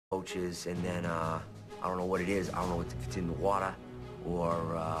roaches, and then I don't know what it is. I don't know if it's in the water or,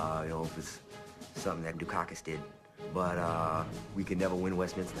 you know, if it's something that Dukakis did. But we could never win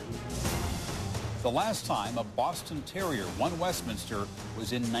Westminster. The last time a Boston Terrier won Westminster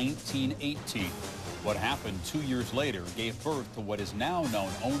was in 1918. What happened 2 years later gave birth to what is now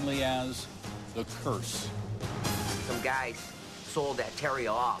known only as the curse. Some guys sold that terrier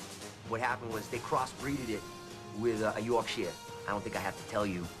off. What happened was they crossbreeded it with a Yorkshire. I don't think I have to tell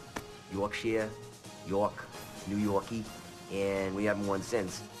you. Yorkshire, York, New Yorkie, and we haven't won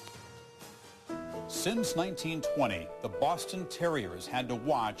since. Since 1920, the Boston Terrier has had to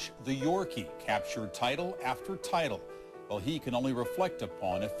watch the Yorkie capture title after title, while he can only reflect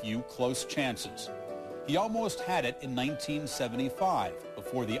upon a few close chances. He almost had it in 1975,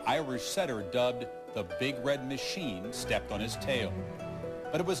 before the Irish setter dubbed the Big Red Machine stepped on his tail.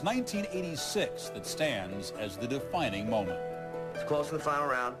 But it was 1986 that stands as the defining moment. It's close to the final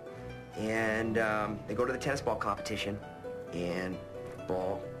round, and they go to the tennis ball competition, and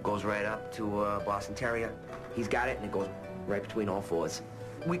ball goes right up to Boston Terrier. He's got it, and it goes right between all fours.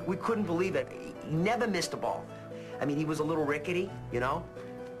 We couldn't believe it. He never missed a ball. I mean, he was a little rickety, you know.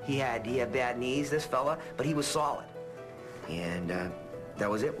 He had bad knees, this fella, but he was solid. And that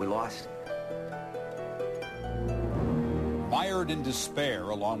was it. We lost. Mired in despair,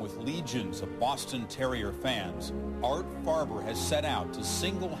 along with legions of Boston Terrier fans, Art Farber has set out to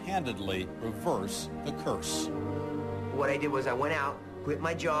single-handedly reverse the curse. What I did was I went out, quit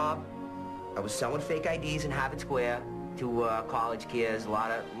my job. I was selling fake IDs in Harvard Square to college kids, a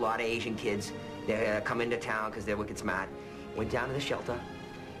lot of Asian kids. They come into town because they're wicked smart. Went down to the shelter,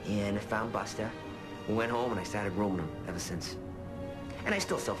 and I found Buster. We went home, and I started grooming him ever since. And I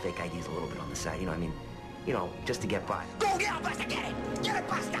still sell fake IDs a little bit on the side, you know what I mean? You know, just to get by. Go get it, Buster, get it! Get it,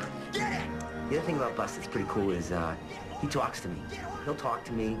 Buster! Get it! The other thing about Buster that's pretty cool is he talks to me. He'll talk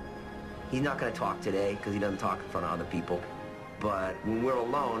to me. He's not going to talk today because he doesn't talk in front of other people. But when we're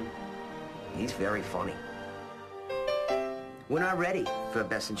alone, he's very funny. We're not ready for a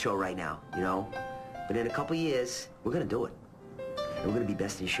Best in Show right now, you know? But in a couple years, we're going to do it. And we're going to be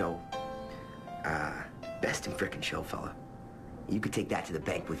Best in Show. Best in frickin' Show, fella. You could take that to the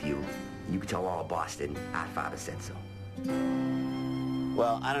bank with you. You could tell all of Boston, our father said so.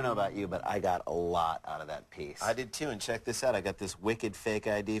 Well, I don't know about you, but I got a lot out of that piece. I did too, and check this out. I got this wicked fake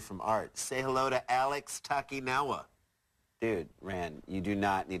ID from Art. Say hello to Alex Takinawa. Dude, Rand, you do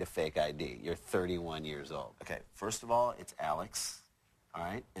not need a fake ID. You're 31 years old. Okay, first of all, it's Alex, all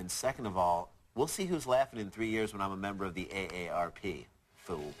right? And second of all, we'll see who's laughing in 3 years when I'm a member of the AARP,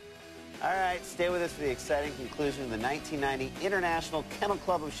 fool. All right, stay with us for the exciting conclusion of the 1990 International Kennel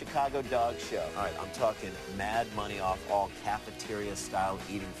Club of Chicago Dog Show. All right, I'm talking mad money off all cafeteria-style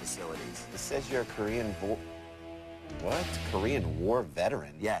eating facilities. It says you're a Korean War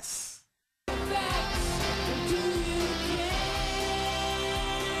veteran? Yes.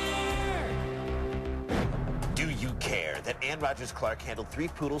 Do you care that Ann Rogers Clark handled 3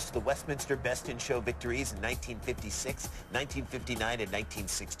 poodles to the Westminster Best in Show victories in 1956, 1959, and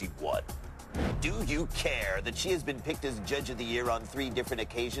 1961? Do you care that she has been picked as Judge of the Year on 3 different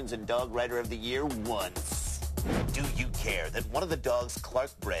occasions and Dog Writer of the Year once? Do you care that one of the dogs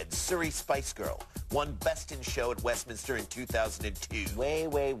Clark bred, Surrey Spice Girl, won Best in Show at Westminster in 2002?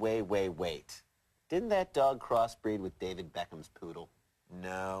 Wait. Didn't that dog crossbreed with David Beckham's poodle?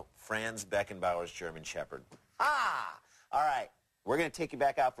 No, Franz Beckenbauer's German Shepherd. Ah! All right, we're going to take you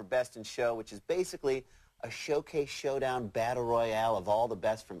back out for Best in Show, which is basically a showcase showdown battle royale of all the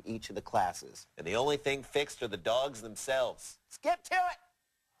best from each of the classes. And the only thing fixed are the dogs themselves. Let's get to it!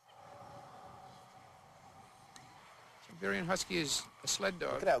 Siberian Husky is a sled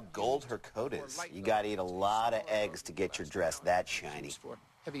dog. Look at how gold her coat is. You got to eat a lot of eggs to get your dress that shiny. For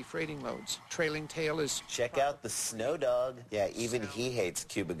heavy freighting loads. Trailing tail is... Check out the Snow Dog. Yeah, even he hates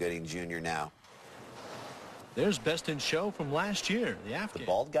Cuba Gooding Jr. now. There's Best in Show from last year, the Afghan. The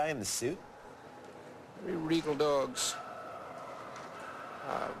bald guy in the suit? Very regal dogs.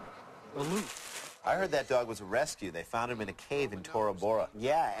 Aloof. I heard that dog was a rescue. They found him in a cave in Tora Bora.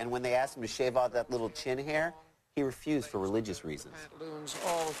 Yeah, and when they asked him to shave out that little chin hair, he refused for religious reasons. Pantaloons,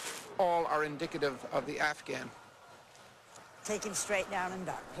 all are indicative of the Afghan. Take him straight down and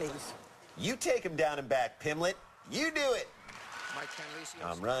back, please. You take him down and back, Pimlet. You do it. Mike Canlesio.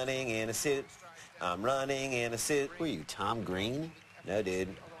 I'm running in a suit. I'm running in a suit. Who are you, Tom Green? No, dude.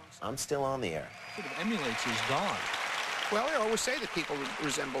 I'm still on the air. Sort of emulates his dog. Well, they always say that people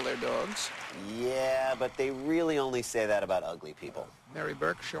resemble their dogs. Yeah, but they really only say that about ugly people. Mary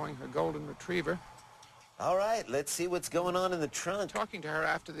Burke showing her golden retriever. All right, let's see what's going on in the trunk. Talking to her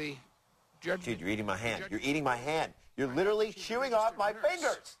after the judgment. Dude, you're eating my hand. You're eating my hand. You're literally chewing off my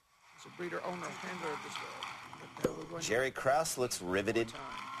fingers. It's a breeder, owner, handler of this dog. We're going Jerry Krause looks riveted.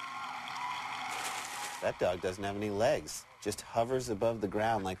 That dog doesn't have any legs. Just hovers above the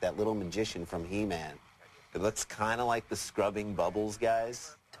ground like that little magician from He-Man. It looks kind of like the scrubbing bubbles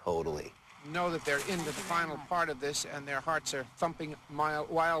guys. Totally. Know that they're into the final part of this, and their hearts are thumping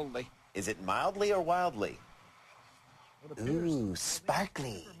wildly. Is it mildly or wildly? Ooh,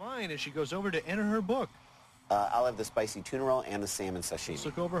 sparkly. Her mind as she goes over to enter her book. I'll have the spicy tuna roll and the salmon Let's sashimi.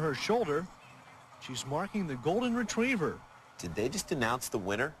 look over her shoulder. She's marking the golden retriever. Did they just announce the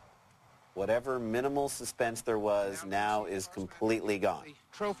winner? Whatever minimal suspense there was now is completely gone. The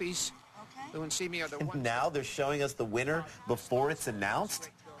trophies, Lou and Simi, are the ones. Now they're showing us the winner before it's announced?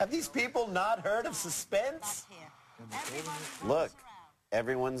 Have these people not heard of suspense? Look,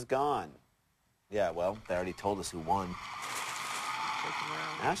 everyone's gone. Yeah, well, they already told us who won.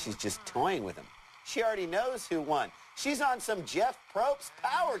 Now she's just toying with him. She already knows who won. She's on some Jeff Probst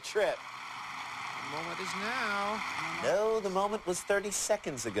power trip. The moment is now. No, the moment was 30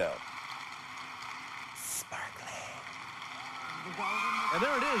 seconds ago. Sparkly. And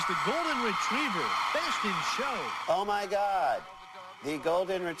there it is, the golden retriever. Best in show. Oh, my God. The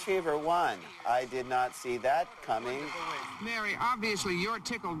golden retriever won. I did not see that coming. Mary, obviously you're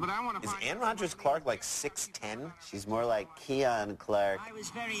tickled, but I want to Is find... Ann Rogers Clark like 6'10"? She's more like Keon Clark. I was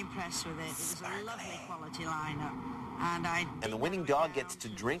very impressed with it. It was a lovely quality lineup. And the winning dog gets to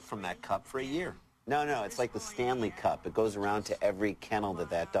drink from that cup for a year. No, it's like the Stanley Cup. It goes around to every kennel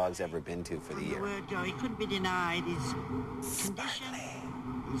that dog's ever been to for the The year. word go, he couldn't be denied. His condition,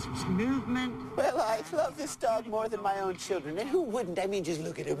 his movement. Well, I love this dog more than my own children. And who wouldn't? I mean, just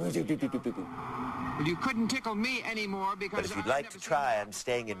look at him. Well, you couldn't tickle me anymore because... But if you'd I've like never to seen try, a I'm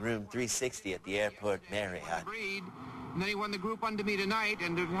staying in room 360 at the airport Marriott. breed. And then he won the group under me tonight,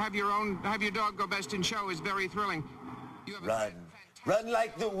 and to have your dog go best in show is very thrilling. You have a Run. Run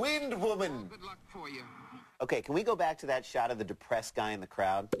like the wind, woman. good luck for you. Okay, can we go back to that shot of the depressed guy in the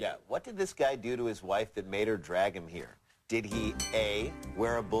crowd? Yeah, what did this guy do to his wife that made her drag him here? Did he, A,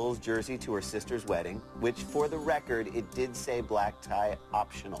 Wear a Bulls jersey to her sister's wedding, which, for the record, it did say black tie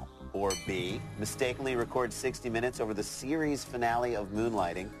optional. or B, Mistakenly record 60 Minutes over the series finale of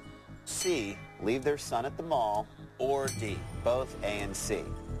Moonlighting. C, Leave their son at the mall. or D? Both A and C.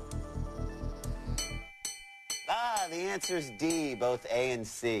 Ah, the answer's D, both A and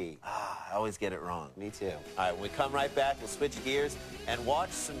C. I always get it wrong. Me too. All right, when we come right back, we'll switch gears and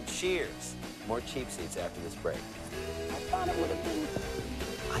watch some Cheers. More cheap seats after this break. I thought it would have been...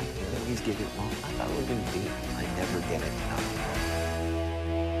 I always get it wrong. I thought it would have been D. I never get it.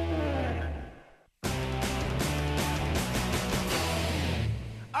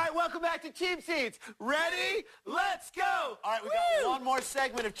 All right, welcome back to Cheap Seats. Ready? Let's go! All right, we got one more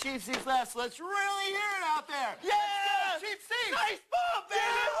segment of Cheap Seats left, so let's really hear it out there. Yeah! Let's go, Cheap Seats! Nice ball, baby!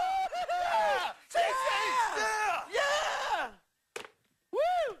 Yeah! Cheap Seats! Yeah!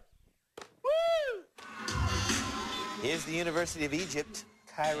 Woo! Woo! Here's the University of Egypt,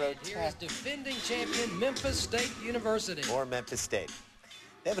 Cairo Here's Tech, defending champion Memphis State University. or Memphis State.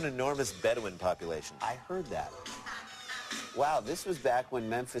 They have an enormous Bedouin population. I heard that. Wow, this was back when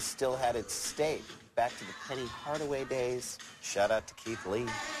Memphis still had its state. Back to the Penny Hardaway days. Shout out to Keith Lee.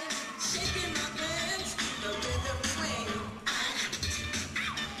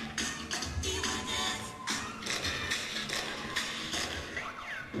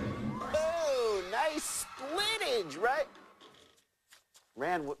 Oh, nice splittage, right?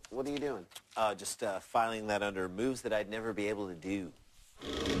 Rand, what are you doing? Just filing that under moves that I'd never be able to do. Ugh,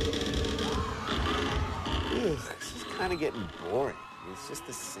 this is kind of getting boring. It's just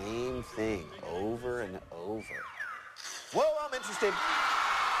the same thing over and over. Whoa, I'm interested.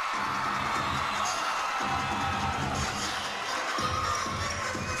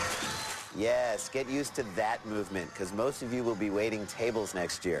 Yes, get used to that movement, because most of you will be waiting tables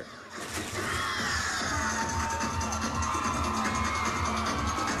next year.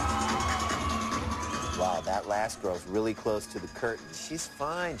 Wow, that last girl's really close to the curtain. She's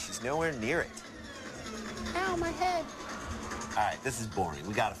fine. She's nowhere near it. Ow, my head. All right, this is boring.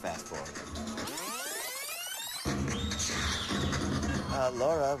 We gotta fast forward.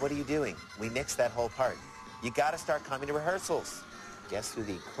 Laura, what are you doing? We nixed that whole part. You gotta start coming to rehearsals. Guess who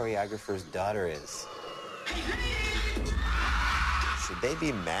the choreographer's daughter is? Should they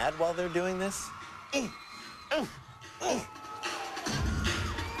be mad while they're doing this?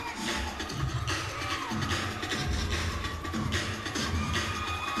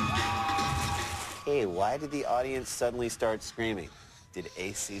 Hey, why did the audience suddenly start screaming? Did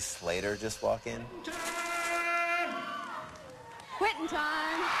A.C. Slater just walk in? Quitting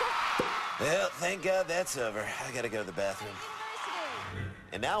time. Well, thank God that's over. I gotta go to the bathroom.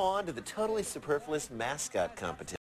 And now on to the totally superfluous mascot competition.